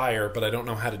that Spire, but I don't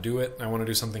know how to do it. I want to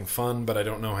do something fun, but I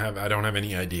don't have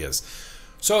any ideas.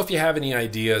 So if you have any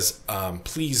ideas,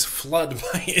 please flood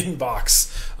my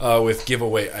inbox with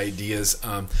giveaway ideas.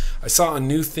 I saw a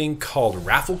new thing called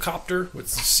Rafflecopter, which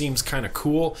seems kind of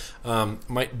cool.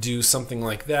 Might do something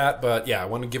like that, but yeah, I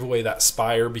want to give away that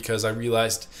Spire because I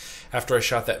realized after I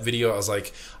shot that video, I was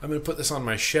like, I'm going to put this on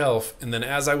my shelf, and then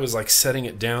as I was like setting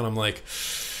it down, I'm like,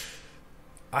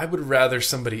 I would rather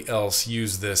somebody else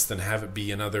use this than have it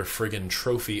be another friggin'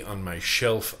 trophy on my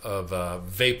shelf of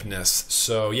vapeness.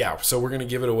 So yeah, so we're gonna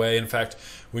give it away. In fact,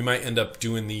 we might end up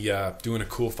doing the doing a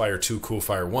Cool Fire 2, Cool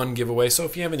Fire 1 giveaway. So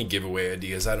if you have any giveaway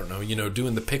ideas, I don't know,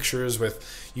 doing the pictures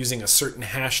with using a certain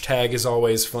hashtag is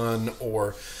always fun,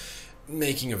 or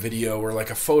making a video or like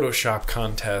a Photoshop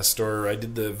contest, or I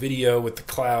did the video with the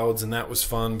clouds and that was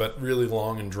fun, but really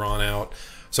long and drawn out.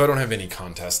 So I don't have any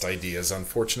contest ideas,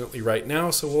 unfortunately, right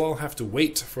now, so we'll all have to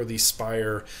wait for the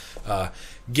Spire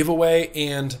giveaway.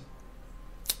 And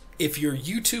if your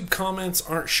YouTube comments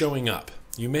aren't showing up,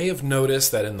 you may have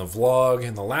noticed that in the vlog,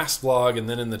 in the last vlog, and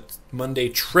then in the Monday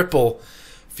triple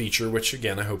feature, which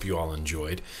again, I hope you all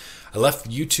enjoyed, I left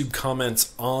YouTube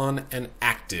comments on and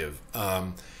active.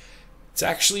 It's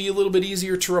actually a little bit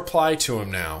easier to reply to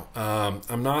them now.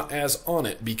 I'm not as on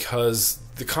it because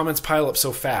the comments pile up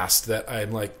so fast that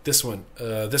I'm like, this one,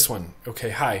 okay,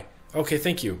 hi, okay,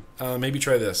 thank you, maybe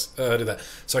try this, do that.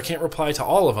 So I can't reply to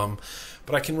all of them,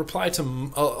 but I can reply to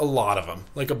a lot of them,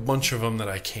 like a bunch of them that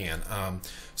I can.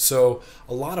 So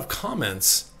a lot of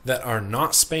comments that are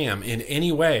not spam in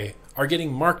any way are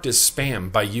getting marked as spam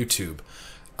by YouTube.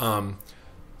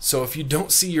 So if you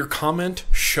don't see your comment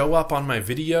show up on my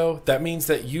video, that means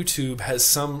that YouTube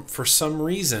has for some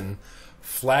reason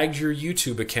flagged your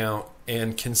YouTube account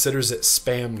and considers it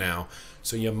spam now.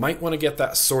 So you might want to get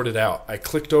that sorted out. I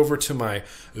clicked over to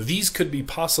these could be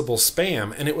possible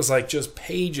spam, and it was like just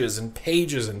pages and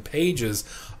pages and pages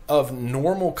of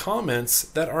normal comments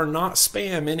that are not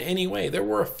spam in any way. There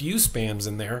were a few spams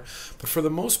in there, but for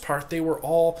the most part they were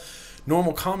all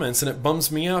normal comments, and it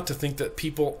bums me out to think that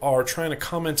people are trying to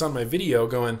comment on my video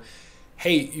going,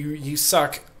 hey, you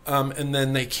suck, and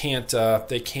then they can't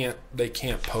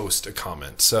post a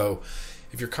comment. So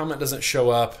if your comment doesn't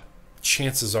show up,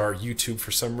 chances are YouTube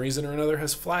for some reason or another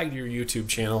has flagged your YouTube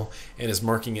channel and is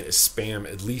marking it as spam,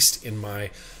 at least in my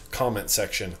comment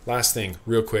section. Last thing,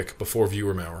 real quick, before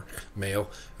viewer mail,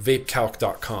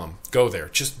 vapecalc.com. Go there.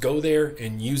 Just go there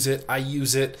and use it. I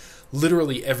use it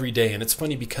literally every day, and it's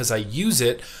funny because I use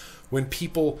it when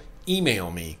people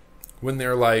email me, when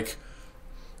they're like,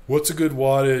 what's a good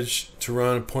wattage to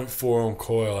run a 0.4 ohm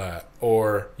coil at?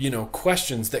 Or,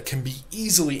 questions that can be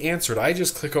easily answered. I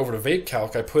just click over to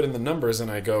VapeCalc, I put in the numbers, and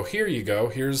I go, here you go,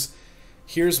 here's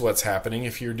what's happening.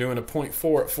 If you're doing a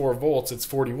 0.4 at 4 volts, it's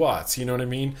 40 watts, you know what I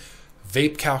mean?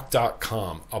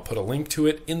 Vapecalc.com. I'll put a link to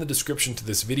it in the description to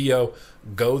this video.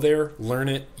 Go there, learn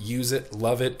it, use it,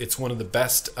 love it. It's one of the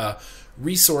best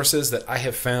resources that I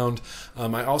have found.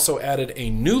 I also added a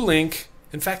new link.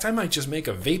 In fact, I might just make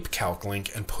a VapeCalc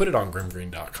link and put it on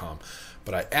GrimmGreen.com.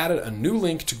 But I added a new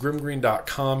link to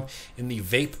GrimmGreen.com in the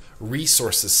Vape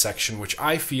Resources section, which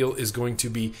I feel is going to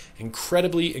be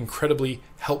incredibly, incredibly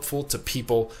helpful to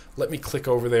people. Let me click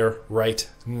over there right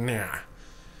now.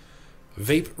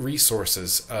 Vape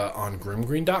Resources on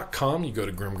GrimmGreen.com. You go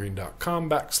to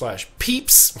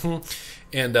GrimmGreen.com/peeps.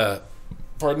 And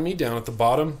pardon me, down at the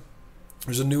bottom,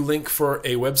 there's a new link for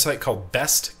a website called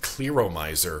Best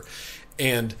Clearomizer.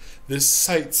 And this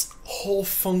site's whole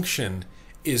function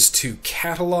is to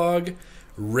catalog,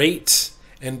 rate,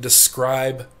 and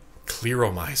describe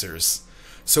clearomizers.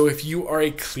 So if you are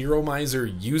a Clearomizer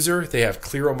user, they have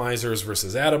Clearomizers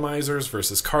versus Atomizers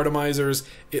versus Cartomizers.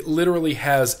 It literally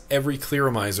has every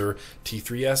Clearomizer: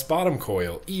 T3S bottom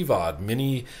coil, EVOD,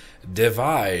 Mini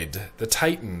Divide, the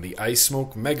Titan, the Ice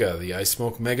Smoke Mega, the Ice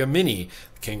Smoke Mega Mini,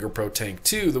 the Kangaroo Pro Tank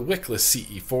 2, the Wickless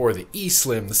CE4, the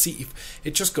E-Slim, the CE...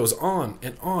 It just goes on,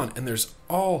 and there's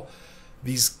all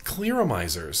these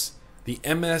Clearomizers. The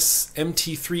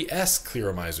MT3S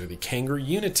Clearomizer, the Kangaroo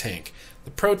Unitank,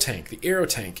 the Pro Tank, the Aero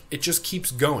Tank. It just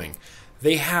keeps going.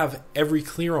 They have every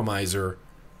Clearomizer,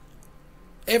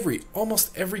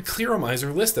 almost every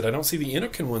Clearomizer listed. I don't see the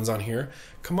Inokin ones on here.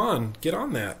 Come on, get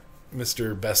on that,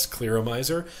 Mr. Best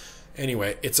Clearomizer.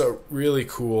 Anyway, it's a really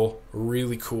cool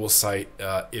site.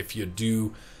 If you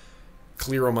do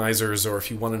Clearomizers, or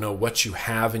if you want to know what you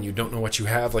have and you don't know what you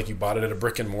have, like you bought it at a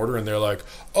brick and mortar and they're like,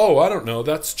 oh, I don't know,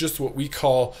 that's just what we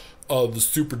call the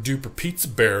Super Duper Pizza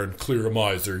Baron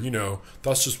Clearomizer, you know,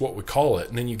 that's just what we call it.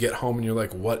 And then you get home and you're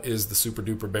like, what is the Super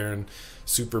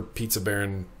Pizza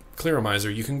Baron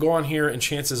Clearomizer? You can go on here and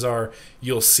chances are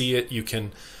you'll see it. You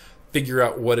can figure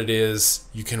out what it is.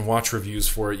 You can watch reviews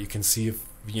for it. You can see if,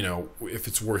 you know, if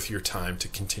it's worth your time to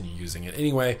continue using it.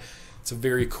 Anyway, it's a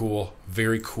very cool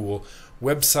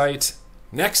website.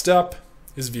 Next up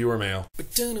is viewer mail.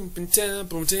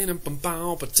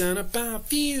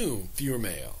 Viewer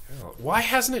mail. Why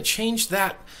hasn't it changed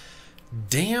that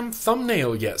damn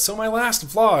thumbnail yet? So my last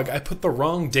vlog, I put the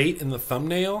wrong date in the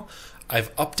thumbnail.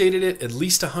 I've updated it at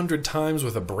least 100 times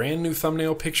with a brand new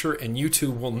thumbnail picture, and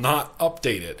YouTube will not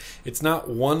update it. It's not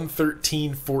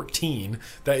 1/13/14.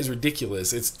 That is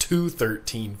ridiculous. It's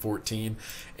 2/13/14,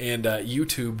 and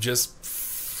YouTube just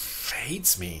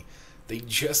hates me. They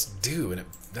just do, and it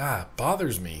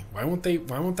bothers me. Why won't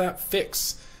that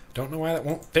fix? Don't know why that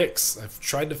won't fix. I've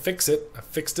tried to fix it. I've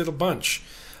fixed it a bunch.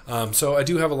 So I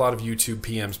do have a lot of YouTube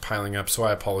PMs piling up, so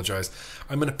I apologize.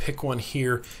 I'm going to pick one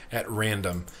here at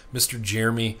random. Mr.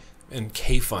 Jeremy and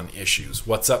K-Fun issues.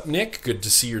 What's up, Nick? Good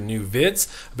to see your new vids.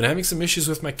 I've been having some issues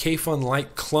with my K-Fun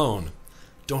Lite clone.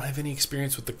 Don't have any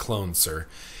experience with the clone, sir.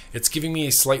 It's giving me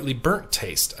a slightly burnt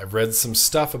taste. I've read some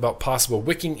stuff about possible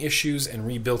wicking issues and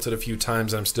rebuilt it a few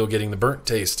times, and I'm still getting the burnt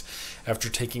taste after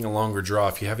taking a longer draw.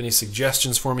 If you have any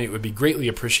suggestions for me, it would be greatly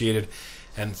appreciated.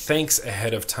 And thanks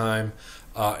ahead of time.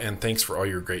 And thanks for all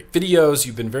your great videos.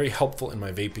 You've been very helpful in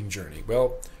my vaping journey.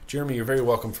 Well, Jeremy, you're very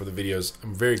welcome for the videos.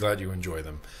 I'm very glad you enjoy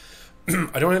them.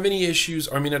 I don't have any issues.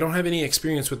 I don't have any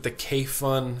experience with the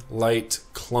K-Fun Lite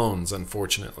clones,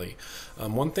 unfortunately.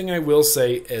 One thing I will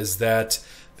say is that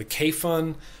the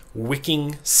K-Fun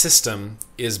wicking system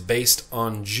is based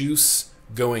on juice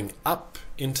going up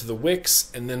into the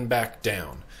wicks and then back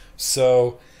down.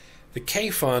 So the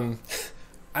K-Fun,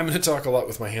 I'm going to talk a lot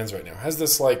with my hands right now, has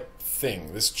this like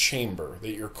thing, this chamber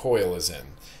that your coil is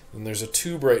in. And there's a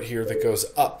tube right here that goes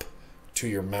up to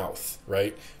your mouth,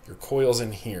 right? Your coil's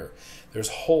in here. There's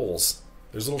holes.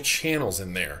 There's little channels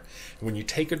in there. And when you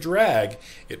take a drag,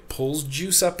 it pulls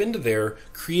juice up into there,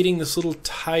 creating this little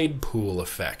tide pool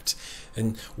effect.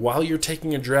 And while you're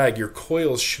taking a drag, your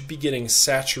coils should be getting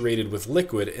saturated with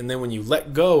liquid, and then when you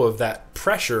let go of that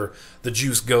pressure, the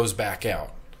juice goes back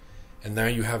out. And now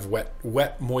you have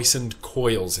wet, moistened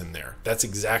coils in there. That's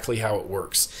exactly how it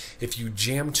works. If you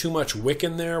jam too much wick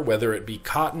in there, whether it be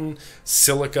cotton,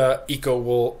 silica,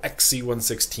 eco-wool,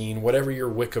 XC116, whatever your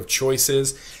wick of choice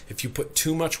is, if you put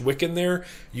too much wick in there,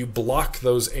 you block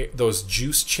those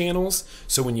juice channels.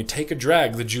 So when you take a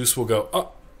drag, the juice will go,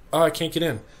 oh, I can't get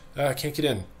in, I can't get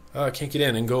in, I can't get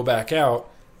in, and go back out.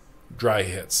 Dry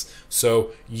hits. So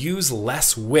use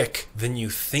less wick than you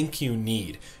think you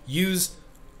need. Use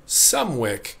some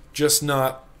wick, just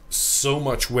not so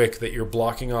much wick that you're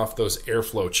blocking off those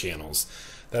airflow channels.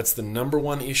 That's the number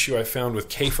one issue I found with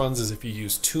K-Funs, is if you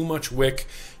use too much wick,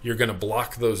 you're going to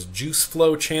block those juice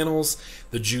flow channels.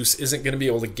 The juice isn't going to be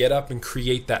able to get up and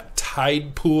create that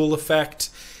tide pool effect,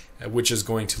 which is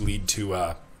going to lead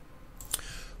to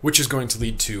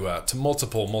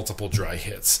multiple dry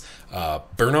hits.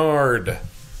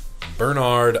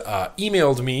 Bernard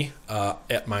emailed me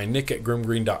at my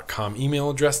nick@grimmgreen.com email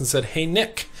address and said, "Hey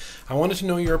Nick, I wanted to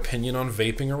know your opinion on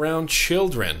vaping around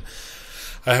children.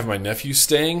 I have my nephew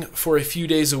staying for a few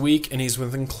days a week and he's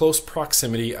within close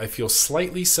proximity. I feel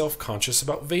slightly self-conscious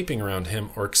about vaping around him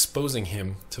or exposing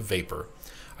him to vapor.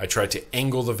 I tried to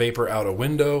angle the vapor out a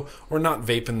window or not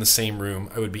vape in the same room.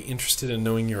 I would be interested in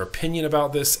knowing your opinion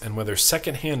about this and whether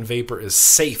secondhand vapor is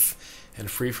safe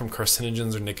and free from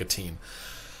carcinogens or nicotine."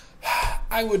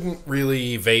 I wouldn't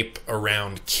really vape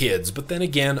around kids, but then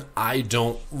again, I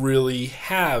don't really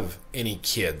have any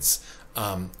kids.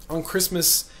 On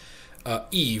Christmas,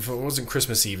 Eve. It wasn't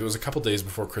Christmas Eve. It was a couple days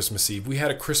before Christmas Eve. We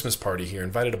had a Christmas party here.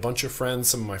 Invited a bunch of friends,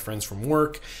 some of my friends from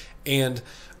work, and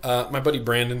my buddy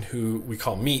Brandon, who we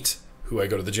call Meat, who I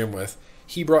go to the gym with.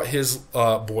 He brought his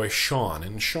boy Sean,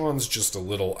 and Sean's just a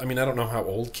little. I mean, I don't know how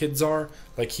old kids are.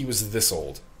 Like, he was this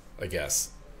old, I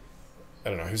guess. I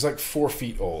don't know. He was like 4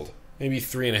 feet old, maybe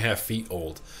 3.5 feet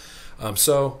old.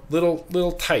 So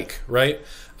little tyke, right?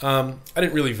 I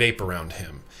didn't really vape around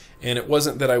him. And it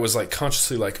wasn't that I was like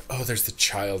consciously like, oh, there's the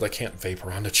child, I can't vape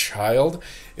around a child.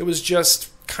 It was just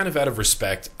kind of out of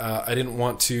respect. I didn't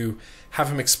want to have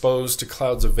him exposed to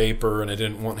clouds of vapor, and I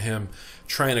didn't want him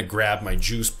trying to grab my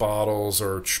juice bottles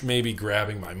or maybe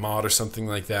grabbing my mod or something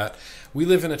like that. We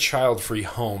live in a child-free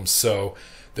home, so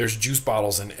there's juice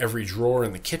bottles in every drawer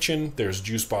in the kitchen. There's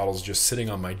juice bottles just sitting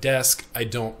on my desk. I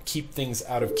don't keep things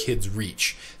out of kids'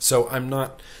 reach. So I'm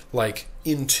not like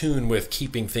in tune with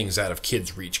keeping things out of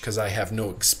kids' reach because I have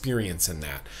no experience in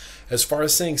that. As far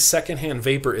as saying secondhand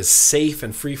vapor is safe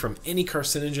and free from any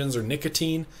carcinogens or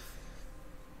nicotine,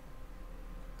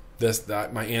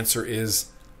 my answer is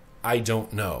I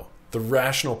don't know. The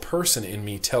rational person in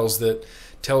me tells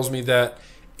me that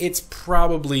it's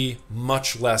probably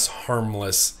much less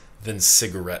harmless than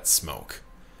cigarette smoke.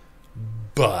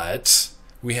 But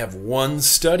we have one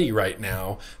study right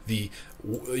now, the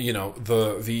IVAX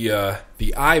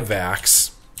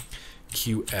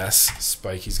QS,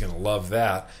 Spikey's going to love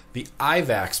that. The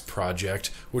IVAX project,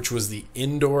 which was the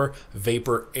Indoor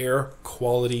Vapor Air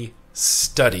Quality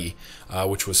Study,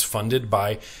 which was funded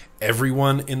by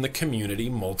everyone in the community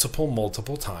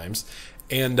multiple times.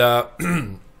 And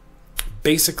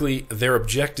basically, their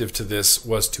objective to this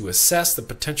was to assess the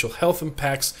potential health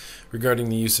impacts regarding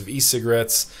the use of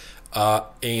e-cigarettes,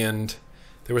 and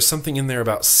there was something in there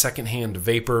about secondhand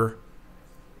vapor,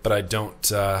 but I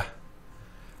don't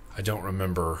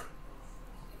remember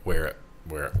where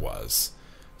it was.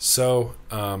 So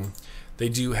they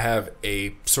do have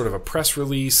a sort of a press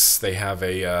release. They have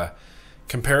a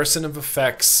comparison of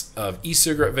effects of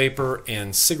e-cigarette vapor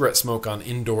and cigarette smoke on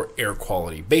indoor air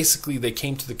quality. Basically, they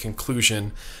came to the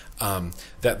conclusion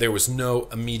that there was no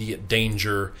immediate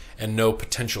danger and no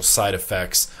potential side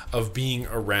effects of being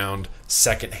around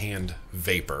secondhand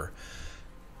vapor.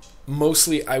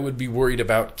 Mostly, I would be worried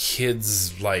about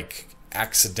kids like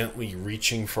accidentally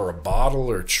reaching for a bottle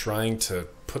or trying to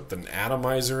put an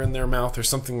atomizer in their mouth or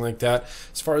something like that.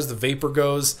 As far as the vapor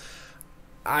goes,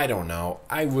 I don't know.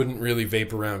 I wouldn't really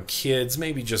vape around kids.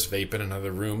 Maybe just vape in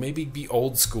another room. Maybe be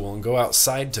old school and go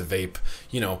outside to vape,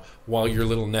 while your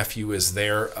little nephew is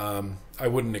there. I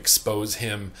wouldn't expose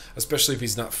him, especially if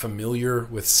he's not familiar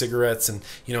with cigarettes. And,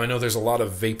 I know there's a lot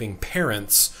of vaping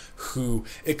parents who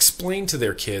explain to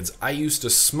their kids, I used to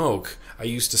smoke, I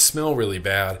used to smell really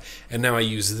bad, and now I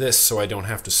use this so I don't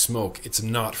have to smoke. It's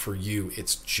not for you,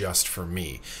 it's just for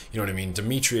me. You know what I mean?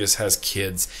 Demetrius has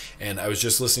kids, and I was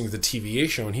just listening to the TVA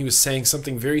show, and he was saying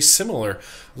something very similar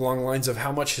along the lines of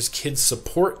how much his kids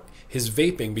support his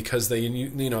vaping because they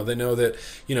know that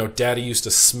daddy used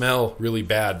to smell really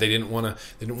bad. They didn't want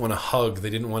to hug. They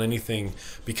didn't want anything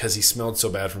because he smelled so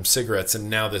bad from cigarettes. And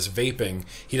now this vaping,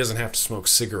 he doesn't have to smoke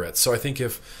cigarettes. So I think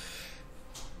if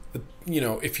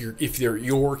they're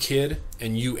your kid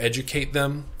and you educate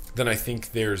them, then I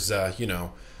think there's a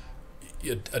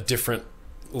different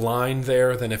line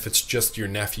there than if it's just your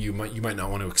nephew. You might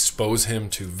not want to expose him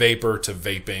to vapor, to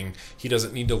vaping. He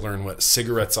doesn't need to learn what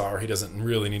cigarettes are. He doesn't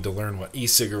really need to learn what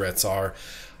e-cigarettes are.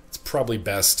 It's probably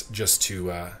best just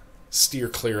to steer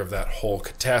clear of that whole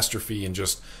catastrophe and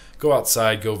just go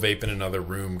outside, go vape in another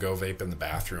room, go vape in the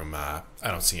bathroom. I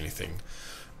don't see anything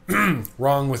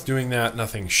wrong with doing that,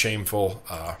 nothing shameful.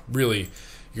 Really,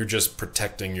 you're just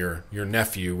protecting your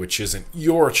nephew, which isn't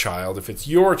your child. If it's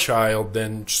your child,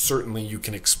 then certainly you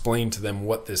can explain to them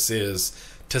what this is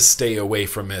to stay away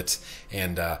from it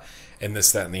and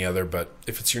this, that, and the other. But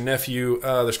if it's your nephew,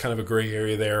 there's kind of a gray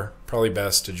area there. Probably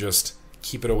best to just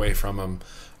keep it away from him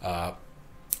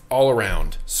all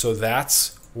around. So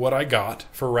that's what I got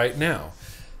for right now.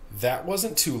 That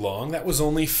wasn't too long. That was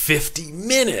only 50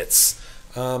 minutes.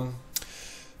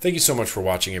 Thank you so much for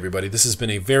watching, everybody. This has been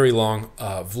a very long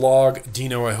vlog.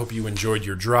 Dino, I hope you enjoyed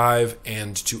your drive.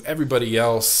 And to everybody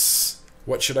else,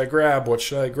 what should I grab? What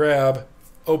should I grab?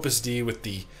 Opus D with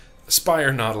the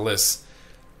Aspire Nautilus.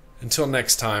 Until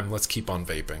next time, let's keep on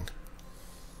vaping.